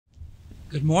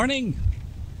Good morning.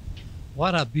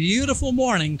 What a beautiful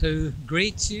morning to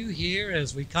greet you here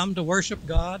as we come to worship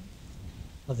God.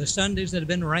 For the Sundays that have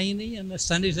been rainy and the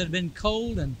Sundays that have been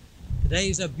cold, and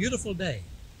today's a beautiful day.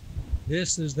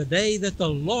 This is the day that the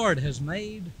Lord has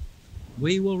made.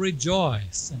 We will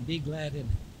rejoice and be glad in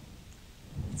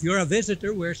it. If you're a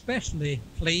visitor, we're especially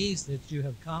pleased that you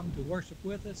have come to worship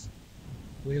with us.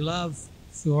 We love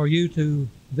for you to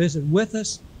visit with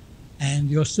us.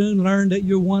 And you'll soon learn that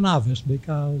you're one of us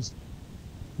because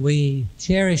we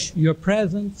cherish your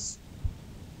presence.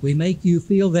 We make you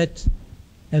feel that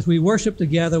as we worship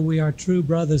together, we are true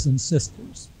brothers and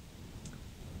sisters.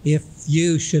 If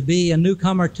you should be a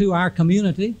newcomer to our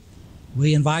community,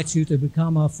 we invite you to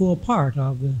become a full part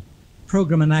of the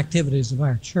program and activities of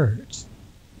our church.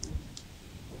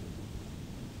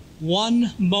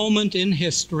 One moment in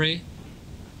history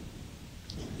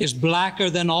is blacker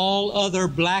than all other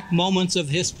black moments of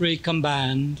history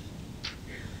combined.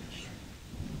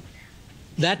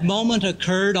 That moment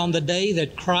occurred on the day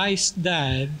that Christ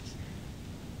died.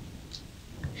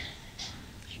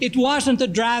 It wasn't the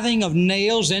driving of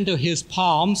nails into his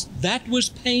palms. That was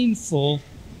painful.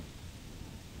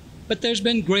 But there's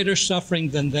been greater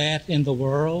suffering than that in the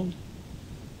world.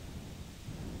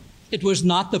 It was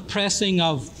not the pressing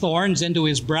of thorns into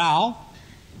his brow.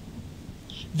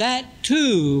 That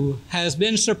too has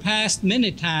been surpassed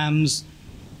many times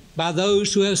by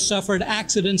those who have suffered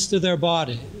accidents to their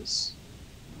bodies.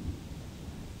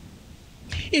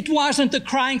 It wasn't the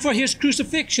crying for his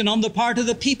crucifixion on the part of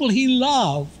the people he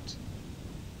loved.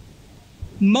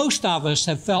 Most of us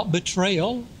have felt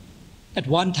betrayal at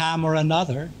one time or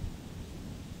another.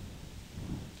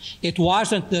 It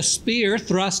wasn't the spear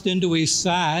thrust into his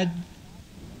side.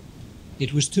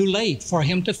 It was too late for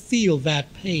him to feel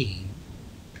that pain.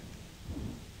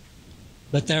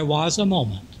 But there was a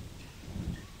moment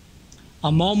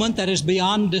that is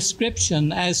beyond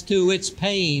description as to its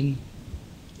pain,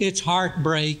 its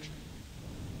heartbreak.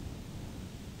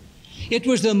 It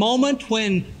was the moment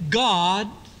when God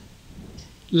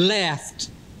left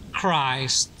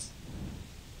Christ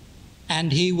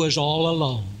and he was all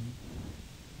alone.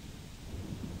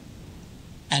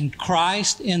 And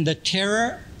Christ, in the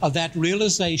terror of that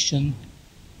realization,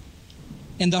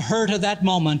 in the hurt of that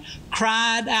moment,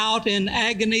 cried out in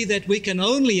agony that we can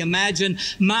only imagine,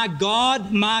 my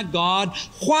God,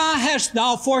 why hast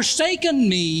thou forsaken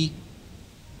me?"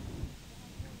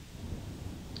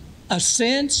 A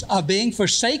sense of being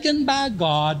forsaken by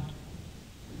God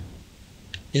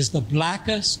is the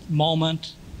blackest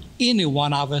moment any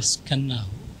one of us can know.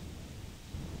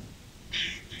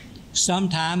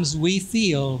 Sometimes we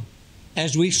feel,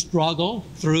 as we struggle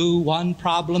through one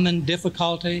problem and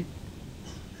difficulty,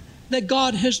 that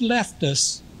God has left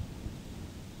us.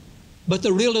 But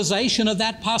the realization of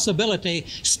that possibility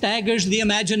staggers the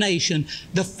imagination.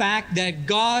 The fact that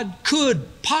God could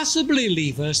possibly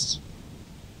leave us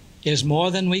is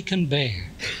more than we can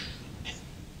bear.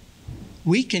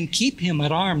 We can keep him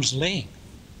at arm's length,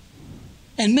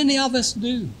 and many of us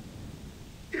do.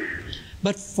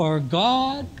 But for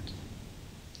God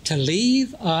to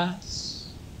leave us,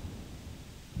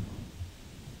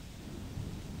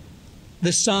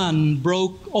 the sun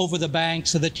broke over the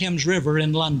banks of the Thames River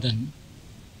in London.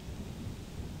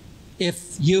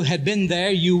 If you had been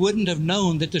there, you wouldn't have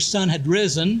known that the sun had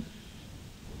risen.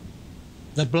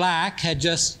 The black had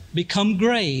just become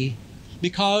gray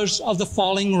because of the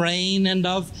falling rain and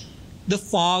of the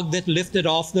fog that lifted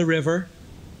off the river.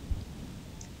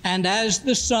 And as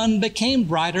the sun became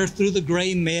brighter through the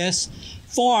gray mist,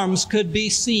 forms could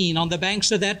be seen on the banks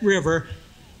of that river,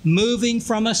 moving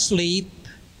from asleep,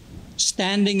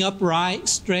 standing upright,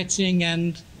 stretching,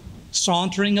 and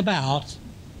sauntering about.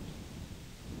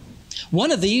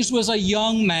 One of these was a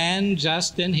young man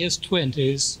just in his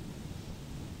 20s.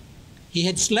 He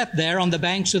had slept there on the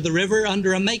banks of the river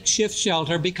under a makeshift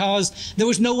shelter because there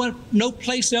was no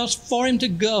place else for him to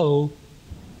go.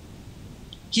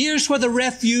 Here's where the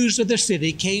refuse of the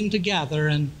city came together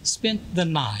and spent the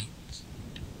night.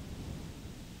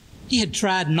 He had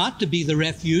tried not to be the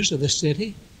refuse of the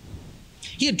city.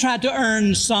 He had tried to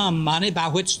earn some money by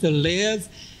which to live.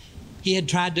 He had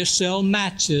tried to sell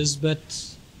matches, but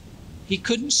he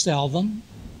couldn't sell them.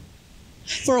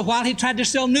 For a while he tried to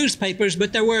sell newspapers,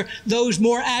 but there were those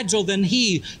more agile than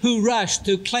he who rushed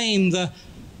to claim the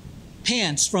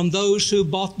pence from those who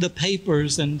bought the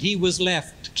papers, and he was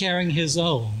left carrying his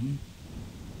own.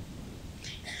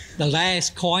 The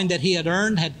last coin that he had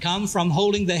earned had come from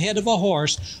holding the head of a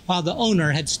horse while the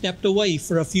owner had stepped away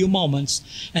for a few moments,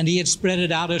 and he had spread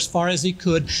it out as far as he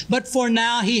could. But for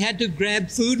now he had to grab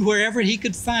food wherever he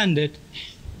could find it.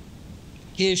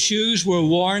 His shoes were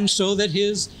worn so that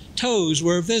his toes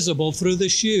were visible through the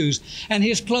shoes, and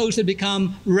his clothes had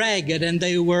become ragged and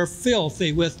they were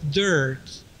filthy with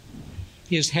dirt.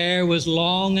 His hair was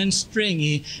long and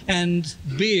stringy, and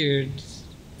beard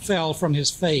fell from his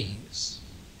face.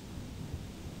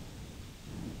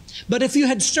 But if you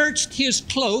had searched his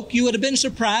cloak, you would have been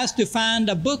surprised to find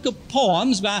a book of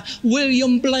poems by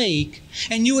William Blake,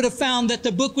 and you would have found that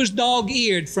the book was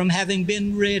dog-eared from having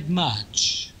been read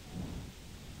much.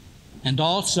 And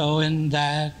also in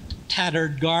that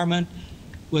tattered garment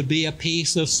would be a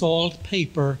piece of soiled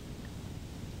paper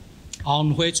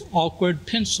on which awkward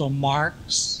pencil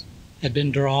marks had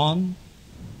been drawn.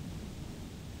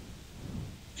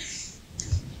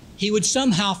 He would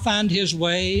somehow find his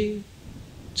way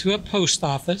to a post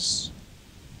office.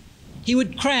 He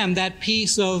would cram that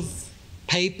piece of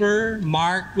paper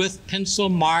marked with pencil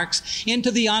marks into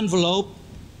the envelope,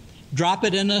 drop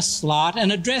it in a slot,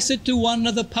 and address it to one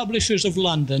of the publishers of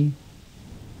London.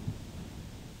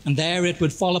 And there it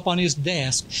would fall upon his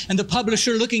desk. And the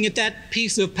publisher, looking at that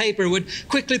piece of paper, would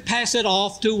quickly pass it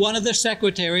off to one of the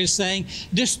secretaries, saying,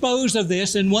 "Dispose of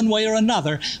this in one way or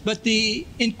another." But the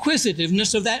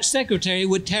inquisitiveness of that secretary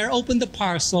would tear open the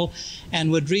parcel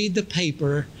and would read the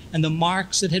paper and the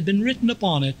marks that had been written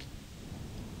upon it.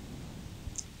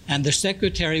 And the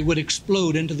secretary would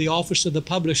explode into the office of the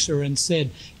publisher and said,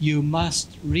 "You must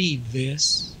read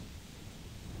this."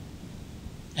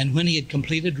 And when he had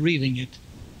completed reading it,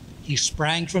 he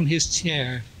sprang from his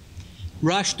chair,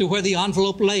 rushed to where the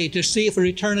envelope lay to see if a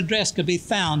return address could be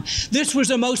found. This was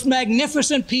the most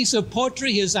magnificent piece of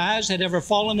poetry his eyes had ever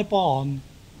fallen upon.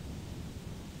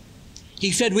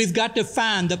 He said, "We've got to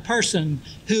find the person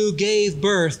who gave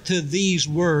birth to these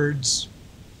words."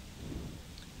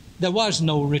 There was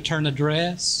no return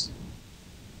address.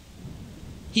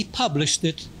 He published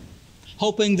it,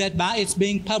 hoping that by its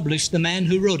being published, the man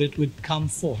who wrote it would come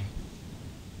forth.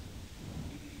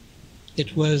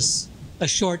 It was a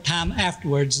short time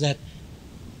afterwards that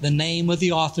the name of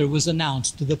the author was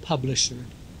announced to the publisher.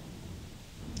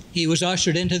 He was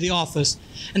ushered into the office,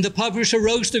 and the publisher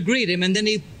rose to greet him, and then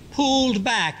he pulled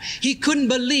back. He couldn't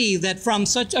believe that from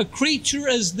such a creature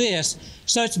as this,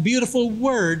 such beautiful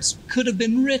words could have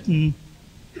been written.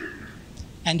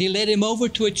 And he led him over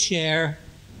to a chair,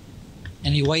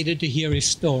 and he waited to hear his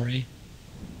story.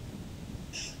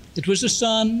 It was the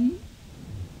son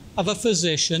of a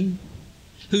physician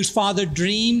whose father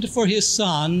dreamed for his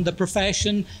son the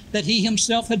profession that he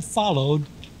himself had followed.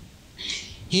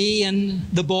 He and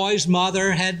the boy's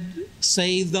mother had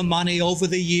saved the money over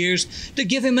the years to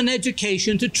give him an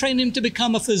education, to train him to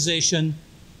become a physician.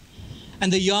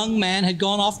 And the young man had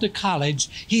gone off to college.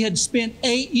 He had spent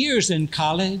 8 years in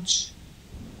college.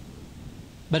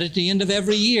 But at the end of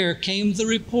every year came the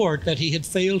report that he had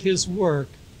failed his work.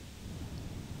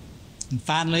 And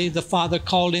finally, the father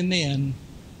called him in,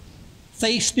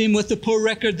 faced him with the poor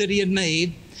record that he had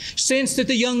made, sensed that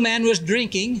the young man was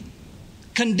drinking,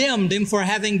 condemned him for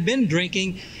having been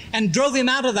drinking, and drove him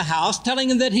out of the house, telling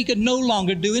him that he could no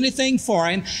longer do anything for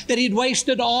him, that he'd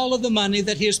wasted all of the money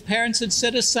that his parents had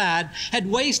set aside,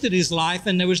 had wasted his life,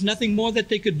 and there was nothing more that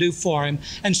they could do for him.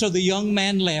 And so the young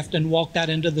man left and walked out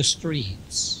into the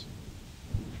streets.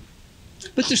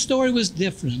 But the story was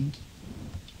different,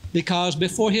 because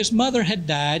before his mother had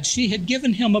died, she had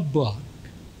given him a book.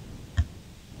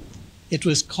 It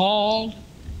was called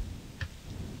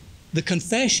The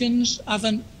Confessions of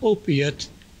an Opiate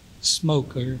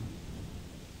Smoker.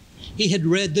 He had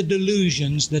read the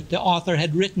delusions that the author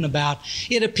had written about.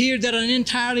 It appeared that an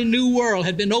entirely new world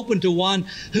had been opened to one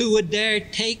who would dare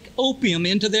take opium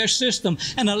into their system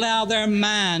and allow their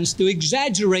minds to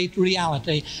exaggerate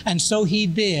reality. And so he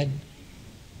did.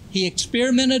 He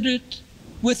experimented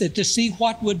with it to see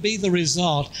what would be the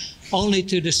result, only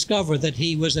to discover that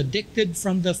he was addicted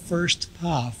from the first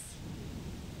puff.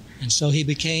 And so he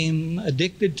became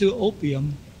addicted to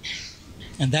opium.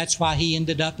 And that's why he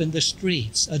ended up in the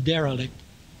streets, a derelict,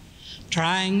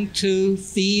 trying to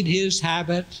feed his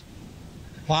habit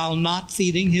while not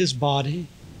feeding his body.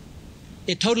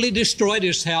 It totally destroyed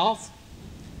his health,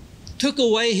 took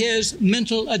away his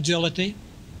mental agility,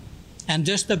 and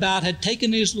just about had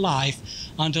taken his life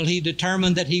until he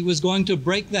determined that he was going to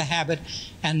break the habit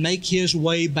and make his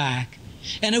way back.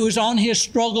 And it was on his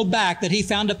struggle back that he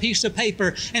found a piece of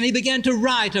paper, and he began to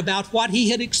write about what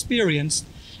he had experienced.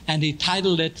 And he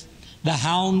titled it, The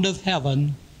Hound of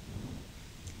Heaven.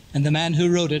 And the man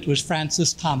who wrote it was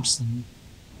Francis Thompson,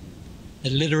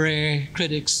 that literary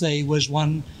critics say was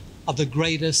one of the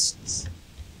greatest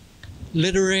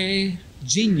literary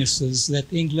geniuses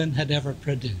that England had ever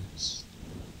produced.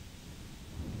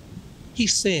 He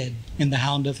said in The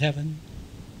Hound of Heaven,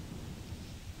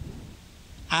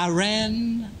 I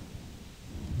ran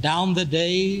down the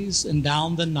days and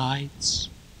down the nights.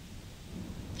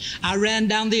 I ran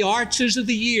down the arches of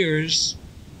the years.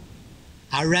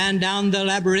 I ran down the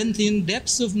labyrinthine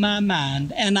depths of my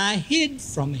mind, and I hid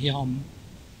from him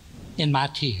in my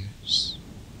tears.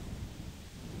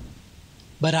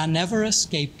 But I never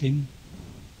escaped him.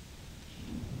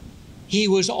 He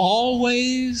was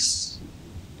always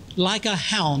like a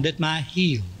hound at my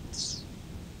heels.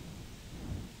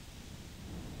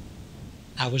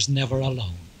 I was never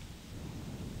alone.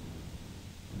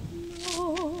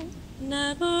 No,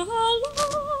 never alone,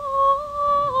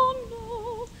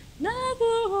 no,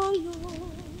 never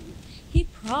alone. He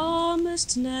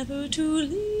promised never to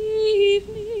leave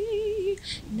me,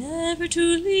 never to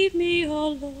leave me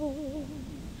alone.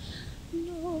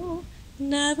 No,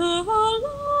 never alone,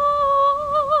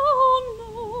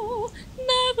 no,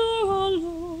 never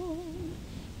alone.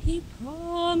 He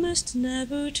promised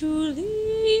never to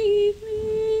leave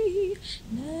me,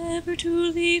 never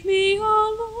to leave me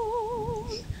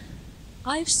alone.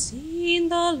 I've seen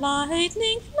the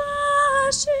lightning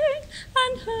flashing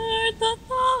and heard the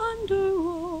thunder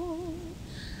roll.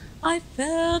 I've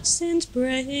felt sin's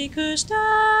breakers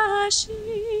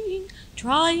dashing,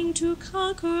 trying to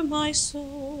conquer my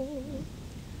soul.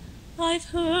 I've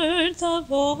heard the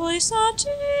voice of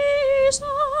Jesus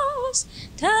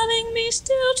telling me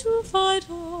still to fight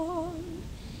on.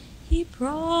 He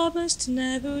promised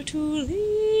never to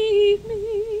leave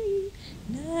me,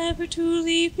 never to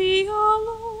leave me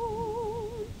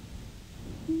alone.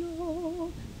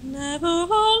 No, never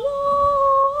alone,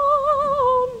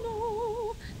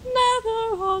 no,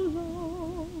 never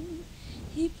alone.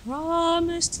 He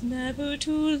promised never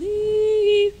to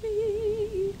leave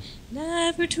me,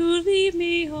 never to leave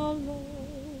me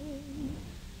alone.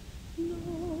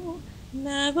 No,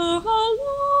 never alone,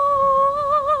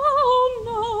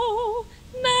 no,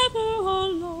 never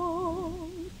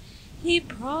alone. He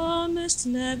promised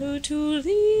never to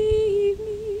leave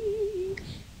me,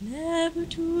 never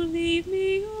to leave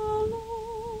me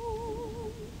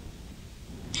alone.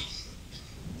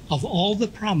 Of all the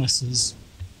promises,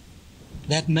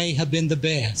 that may have been the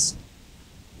best.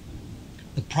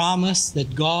 The promise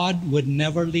that God would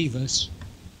never leave us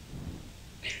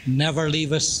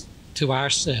to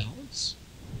ourselves.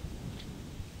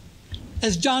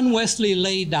 As John Wesley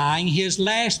lay dying, his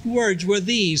last words were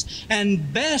these,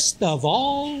 "And best of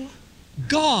all,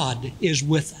 God is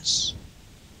with us."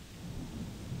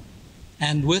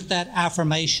 And with that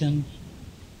affirmation,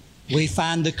 we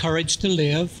find the courage to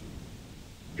live.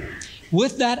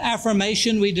 With that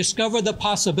affirmation, we discover the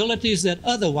possibilities that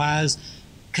otherwise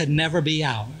could never be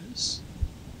ours.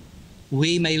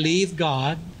 We may leave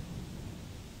God,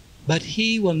 but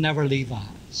He will never leave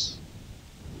us.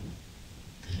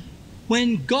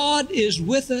 When God is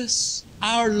with us,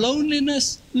 our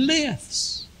loneliness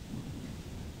lifts.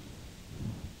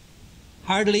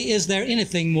 Hardly is there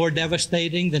anything more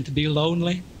devastating than to be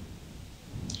lonely,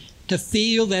 to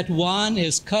feel that one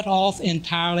is cut off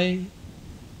entirely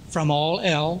from all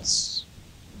else,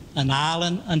 an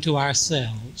island unto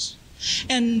ourselves.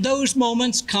 And those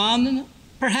moments come,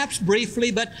 perhaps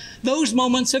briefly, but those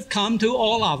moments have come to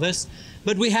all of us.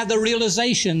 But we have the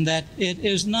realization that it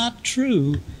is not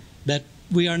true, that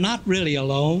we are not really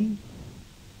alone,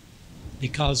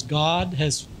 because God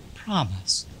has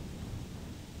promised,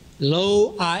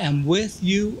 "Lo, I am with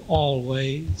you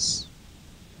always."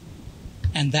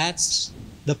 And that's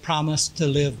the promise to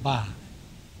live by.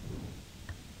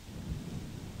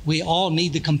 We all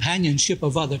need the companionship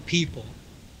of other people.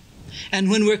 And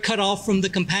when we're cut off from the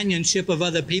companionship of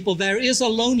other people, there is a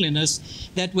loneliness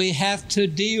that we have to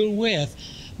deal with.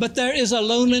 But there is a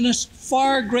loneliness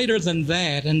far greater than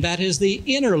that, and that is the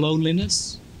inner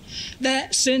loneliness.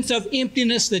 That sense of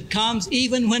emptiness that comes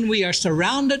even when we are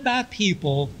surrounded by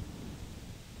people.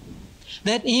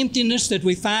 That emptiness that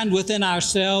we find within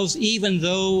ourselves even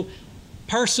though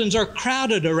persons are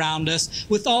crowded around us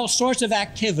with all sorts of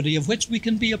activity of which we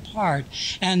can be a part.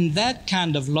 And that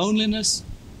kind of loneliness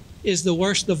is the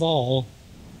worst of all.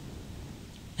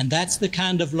 And that's the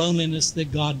kind of loneliness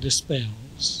that God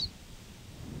dispels.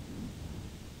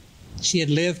 She had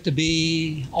lived to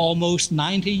be almost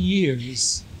 90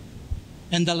 years.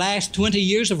 And the last 20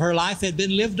 years of her life had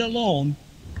been lived alone.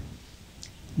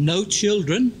 No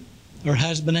children. Her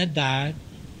husband had died.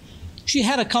 She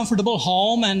had a comfortable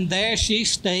home, and there she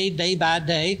stayed day by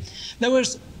day. There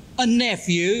was a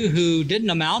nephew who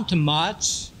didn't amount to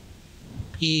much.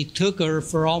 He took her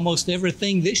for almost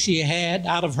everything that she had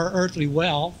out of her earthly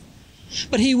wealth.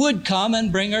 But he would come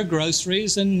and bring her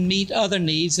groceries and meet other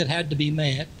needs that had to be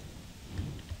met.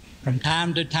 From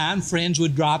time to time, friends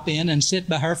would drop in and sit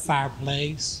by her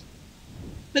fireplace.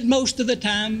 But most of the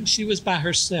time, she was by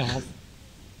herself.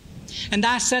 And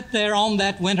I sat there on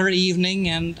that winter evening,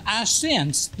 and I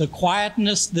sensed the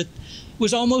quietness that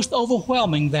was almost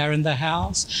overwhelming there in the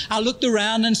house. I looked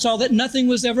around and saw that nothing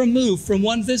was ever moved from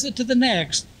one visit to the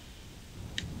next.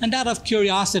 And out of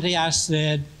curiosity, I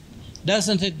said,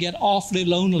 "Doesn't it get awfully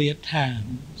lonely at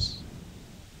times?"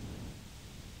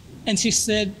 And she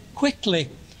said quickly,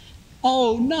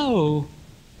 "Oh, no.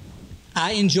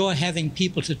 I enjoy having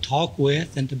people to talk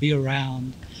with and to be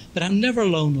around, but I'm never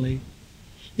lonely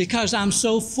because I'm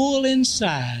so full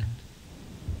inside.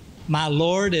 My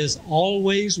Lord is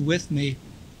always with me,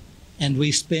 and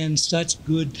we spend such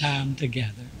good time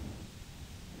together."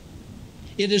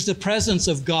 It is the presence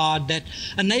of God that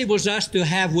enables us to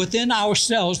have within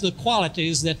ourselves the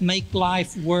qualities that make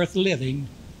life worth living.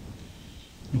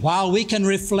 While we can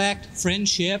reflect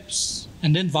friendships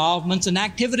and involvements and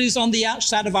activities on the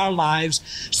outside of our lives,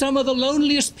 some of the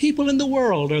loneliest people in the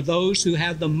world are those who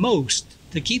have the most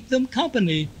to keep them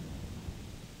company,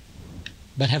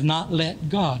 but have not let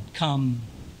God come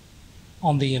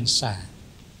on the inside.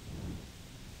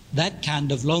 That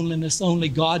kind of loneliness only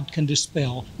God can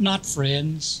dispel, not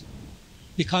friends,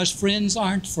 because friends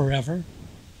aren't forever.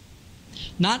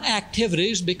 Not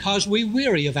activities, because we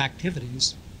weary of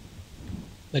activities.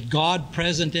 But God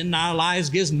present in our lives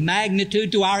gives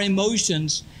magnitude to our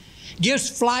emotions, gives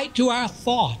flight to our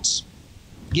thoughts,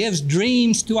 gives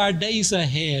dreams to our days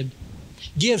ahead,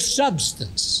 gives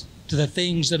substance to the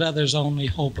things that others only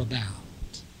hope about.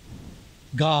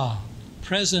 God,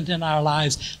 present in our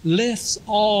lives, lifts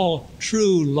all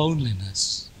true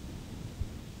loneliness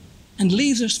and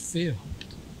leaves us filled.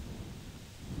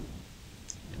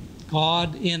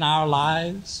 God in our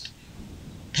lives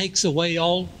takes away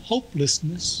all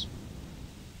hopelessness.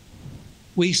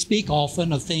 We speak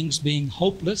often of things being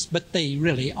hopeless, but they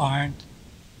really aren't.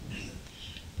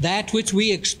 That which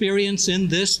we experience in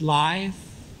this life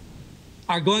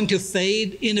are going to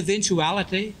fade in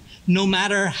eventuality, no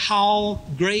matter how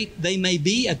great they may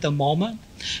be at the moment,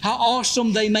 how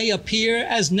awesome they may appear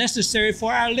as necessary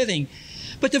for our living.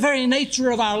 But the very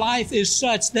nature of our life is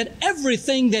such that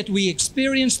everything that we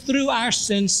experience through our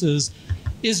senses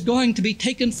is going to be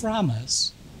taken from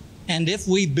us. And if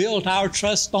we built our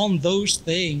trust on those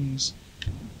things,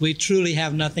 we truly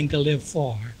have nothing to live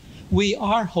for. We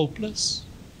are hopeless,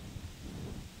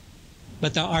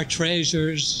 but there are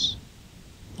treasures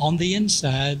on the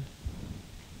inside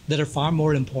that are far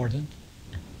more important.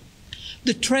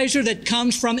 The treasure that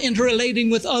comes from interrelating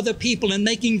with other people and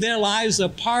making their lives a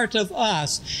part of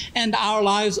us and our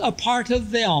lives a part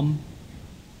of them.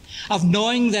 Of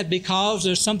knowing that because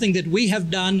there's something that we have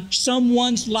done,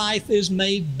 someone's life is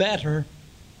made better.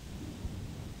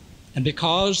 And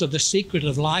because of the secret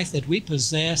of life that we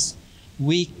possess,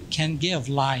 we can give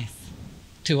life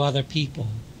to other people.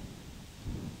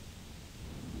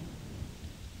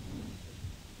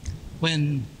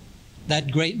 When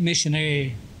that great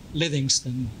missionary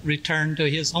Livingstone returned to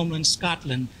his home in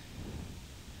Scotland,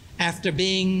 after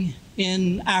being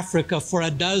in Africa for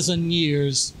 12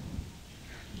 years,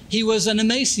 he was an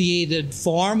emaciated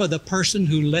form of the person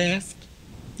who left.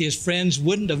 His friends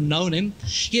wouldn't have known him.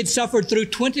 He had suffered through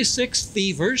 26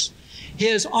 fevers.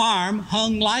 His arm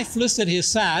hung lifeless at his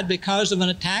side because of an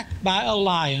attack by a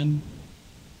lion.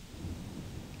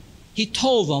 He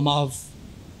told them of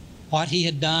what he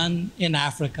had done in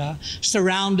Africa,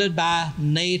 surrounded by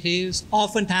natives,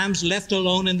 oftentimes left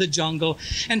alone in the jungle.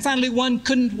 And finally, one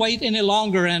couldn't wait any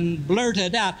longer and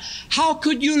blurted out, "How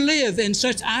could you live in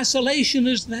such isolation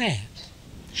as that?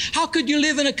 How could you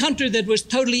live in a country that was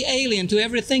totally alien to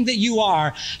everything that you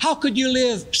are? How could you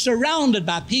live surrounded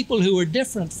by people who were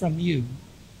different from you?"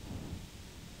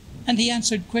 And he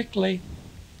answered quickly,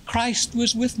 "Christ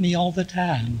was with me all the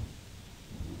time.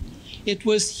 It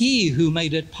was He who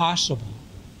made it possible.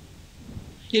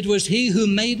 It was He who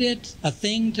made it a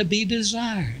thing to be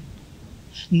desired.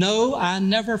 No, I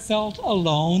never felt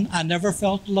alone. I never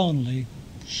felt lonely,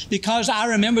 because I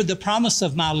remembered the promise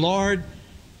of my Lord,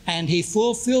 and He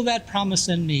fulfilled that promise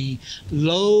in me.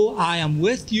 Lo, I am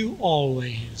with you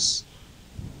always,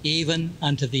 even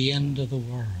unto the end of the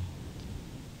world."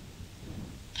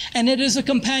 And it is a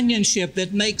companionship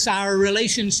that makes our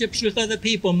relationships with other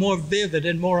people more vivid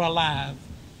and more alive.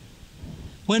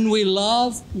 When we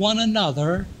love one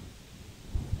another,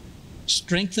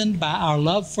 strengthened by our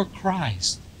love for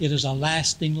Christ, it is a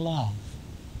lasting love.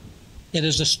 It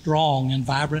is a strong and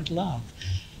vibrant love.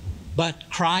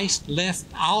 But Christ left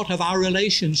out of our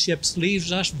relationships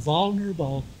leaves us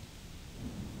vulnerable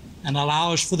and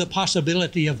allows for the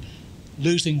possibility of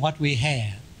losing what we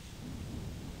have.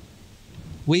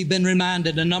 We've been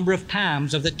reminded a number of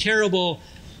times of the terrible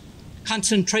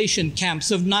concentration camps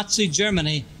of Nazi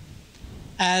Germany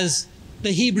as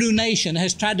the Hebrew nation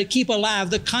has tried to keep alive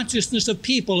the consciousness of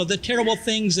people of the terrible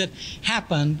things that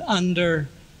happened under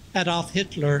Adolf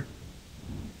Hitler.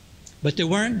 But there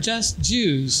weren't just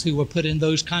Jews who were put in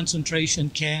those concentration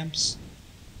camps.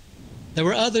 There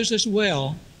were others as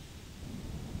well.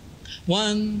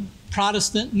 One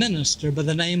Protestant minister by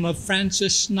the name of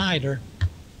Francis Schneider.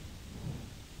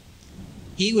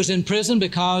 He was in prison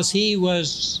because he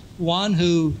was one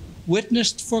who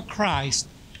witnessed for Christ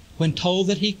when told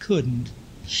that he couldn't.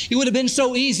 It would have been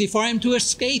so easy for him to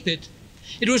escape it.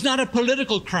 It was not a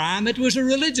political crime, it was a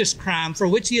religious crime for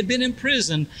which he had been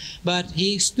imprisoned, but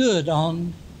he stood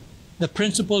on the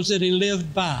principles that he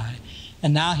lived by,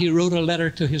 and now he wrote a letter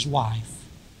to his wife.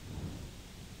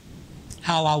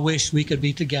 How I wish we could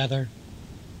be together.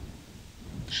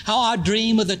 How I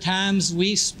dream of the times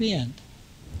we spent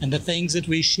and the things that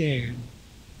we shared.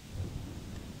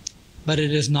 But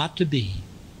it is not to be.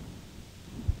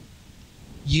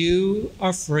 You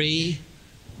are free,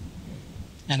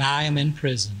 and I am in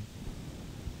prison.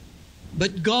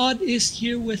 But God is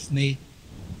here with me,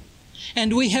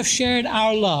 and we have shared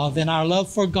our love and our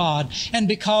love for God, and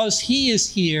because He is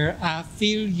here, I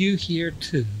feel you here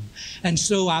too. And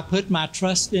so I put my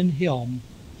trust in Him.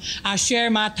 I share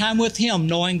my time with Him,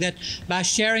 knowing that by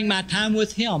sharing my time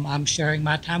with Him, I'm sharing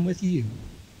my time with you.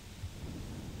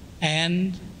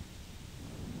 And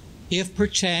if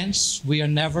perchance we are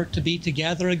never to be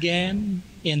together again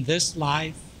in this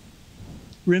life,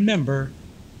 remember,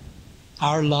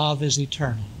 our love is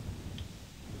eternal.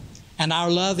 And our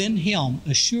love in Him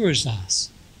assures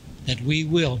us that we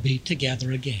will be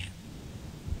together again.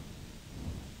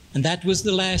 And that was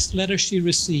the last letter she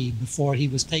received before he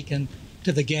was taken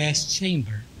to the gas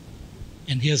chamber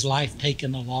and his life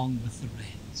taken along with the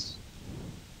rest.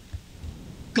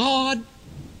 God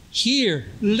here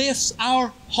lifts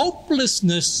our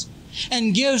hopelessness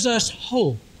and gives us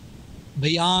hope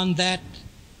beyond that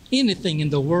anything in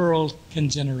the world can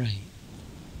generate.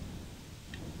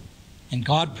 And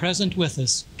God present with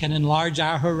us can enlarge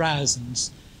our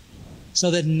horizons so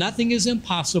that nothing is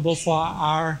impossible for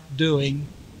our doing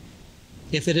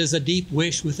if it is a deep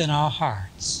wish within our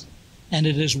hearts and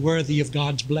it is worthy of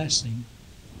God's blessing.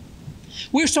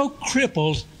 We're so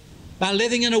crippled by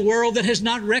living in a world that has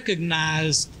not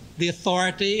recognized the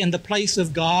authority and the place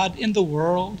of God in the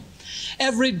world.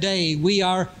 Every day we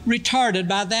are retarded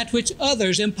by that which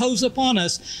others impose upon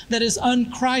us that is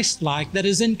unchristlike, that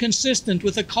is inconsistent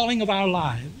with the calling of our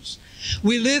lives.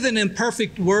 We live in an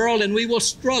imperfect world, and we will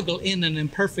struggle in an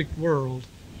imperfect world.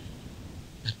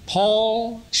 But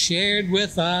Paul shared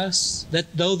with us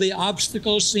that though the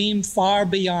obstacles seemed far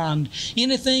beyond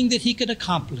anything that he could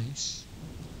accomplish,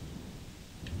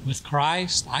 with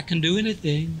Christ I can do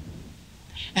anything.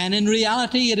 And in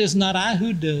reality, it is not I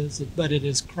who does it, but it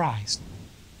is Christ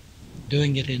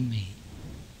doing it in me.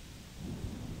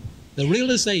 The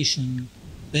realization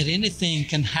that anything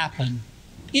can happen,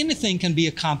 anything can be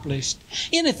accomplished,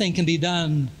 anything can be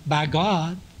done by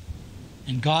God,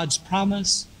 and God's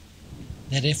promise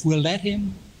that if we'll let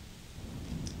Him,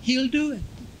 He'll do it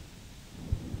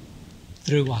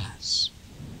through us.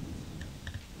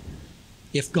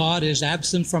 If God is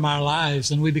absent from our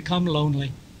lives and we become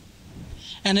lonely,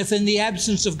 and if in the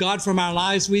absence of God from our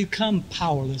lives we become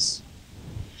powerless,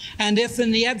 and if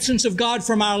in the absence of God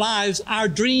from our lives our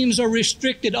dreams are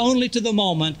restricted only to the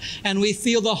moment and we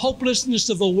feel the hopelessness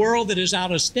of a world that is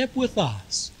out of step with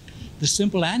us, the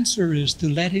simple answer is to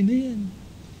let Him in.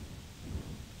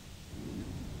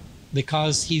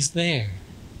 Because He's there,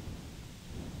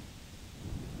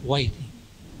 waiting.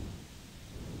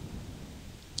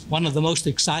 One of the most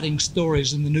exciting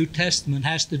stories in the New Testament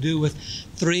has to do with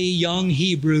 3 young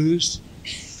Hebrews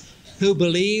who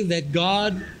believed that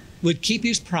God would keep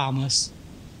His promise.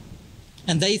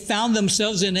 And they found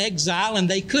themselves in exile, and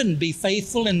they couldn't be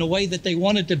faithful in the way that they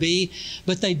wanted to be,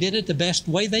 but they did it the best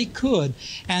way they could.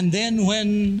 And then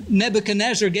when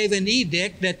Nebuchadnezzar gave an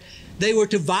edict that they were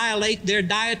to violate their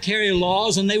dietary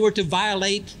laws and they were to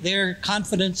violate their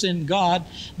confidence in God,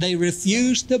 they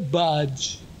refused to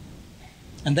budge.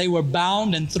 And they were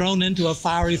bound and thrown into a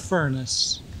fiery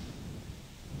furnace.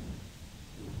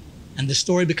 And the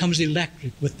story becomes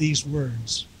electric with these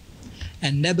words.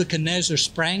 And Nebuchadnezzar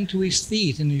sprang to his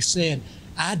feet and he said,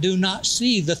 I do not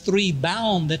see the 3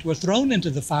 bound that were thrown into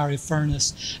the fiery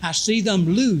furnace. I see them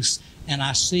loose, and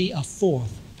I see a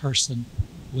 4th person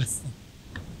with them.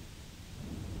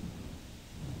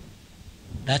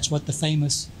 That's what the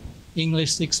famous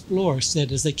English explorer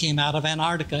said as they came out of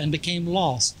Antarctica and became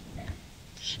lost.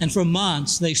 And for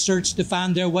months they searched to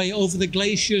find their way over the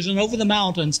glaciers and over the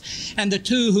mountains. And the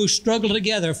two who struggled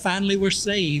together finally were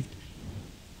saved.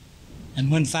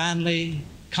 And when finally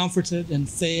comforted and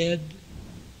fed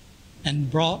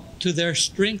and brought to their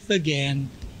strength again,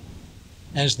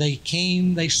 as they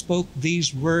came, they spoke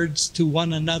these words to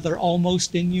one another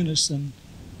almost in unison.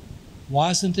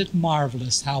 Wasn't it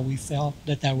marvelous how we felt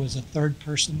that there was a third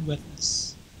person with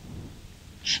us?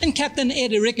 And Captain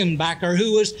Eddie Rickenbacker,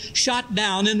 who was shot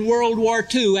down in World War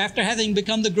II after having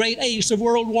become the great ace of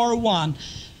World War I,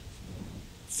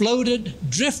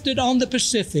 drifted on the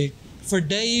Pacific for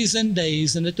days and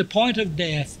days, and at the point of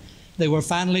death, they were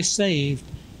finally saved.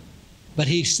 But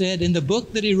he said in the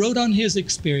book that he wrote on his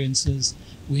experiences,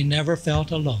 we never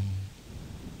felt alone.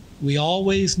 We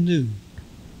always knew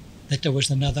that there was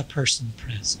another person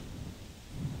present.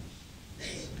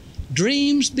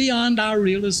 Dreams beyond our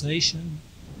realization,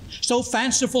 so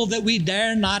fanciful that we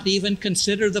dare not even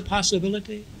consider the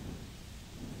possibility.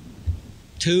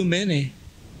 Too many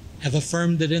have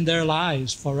affirmed it in their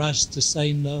lives for us to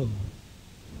say no,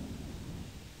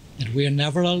 that we are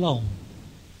never alone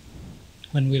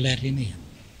when we let him in.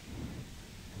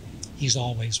 He's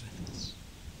always with us.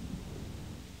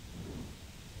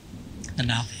 And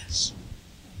now this.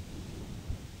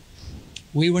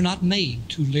 We were not made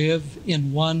to live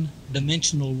in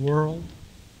one-dimensional world.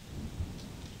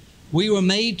 We were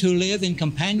made to live in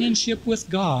companionship with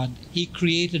God. He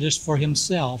created us for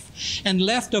himself. And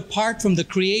left apart from the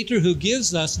Creator who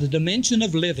gives us the dimension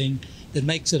of living that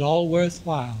makes it all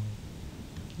worthwhile,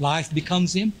 life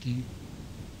becomes empty,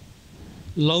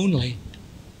 lonely,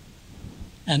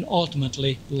 and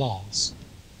ultimately lost.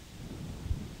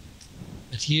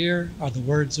 But here are the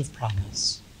words of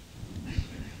promise.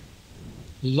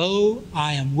 Lo,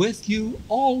 I am with you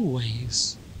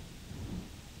always,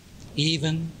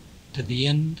 even to the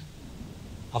end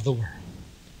of the world.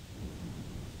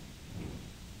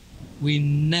 We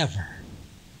never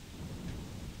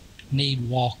need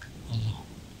walk alone.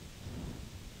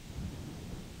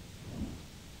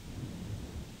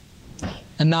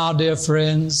 And now, dear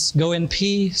friends, go in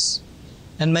peace,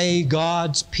 and may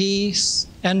God's peace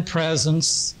and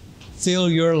presence fill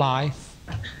your life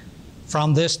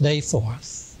from this day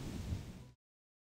forth.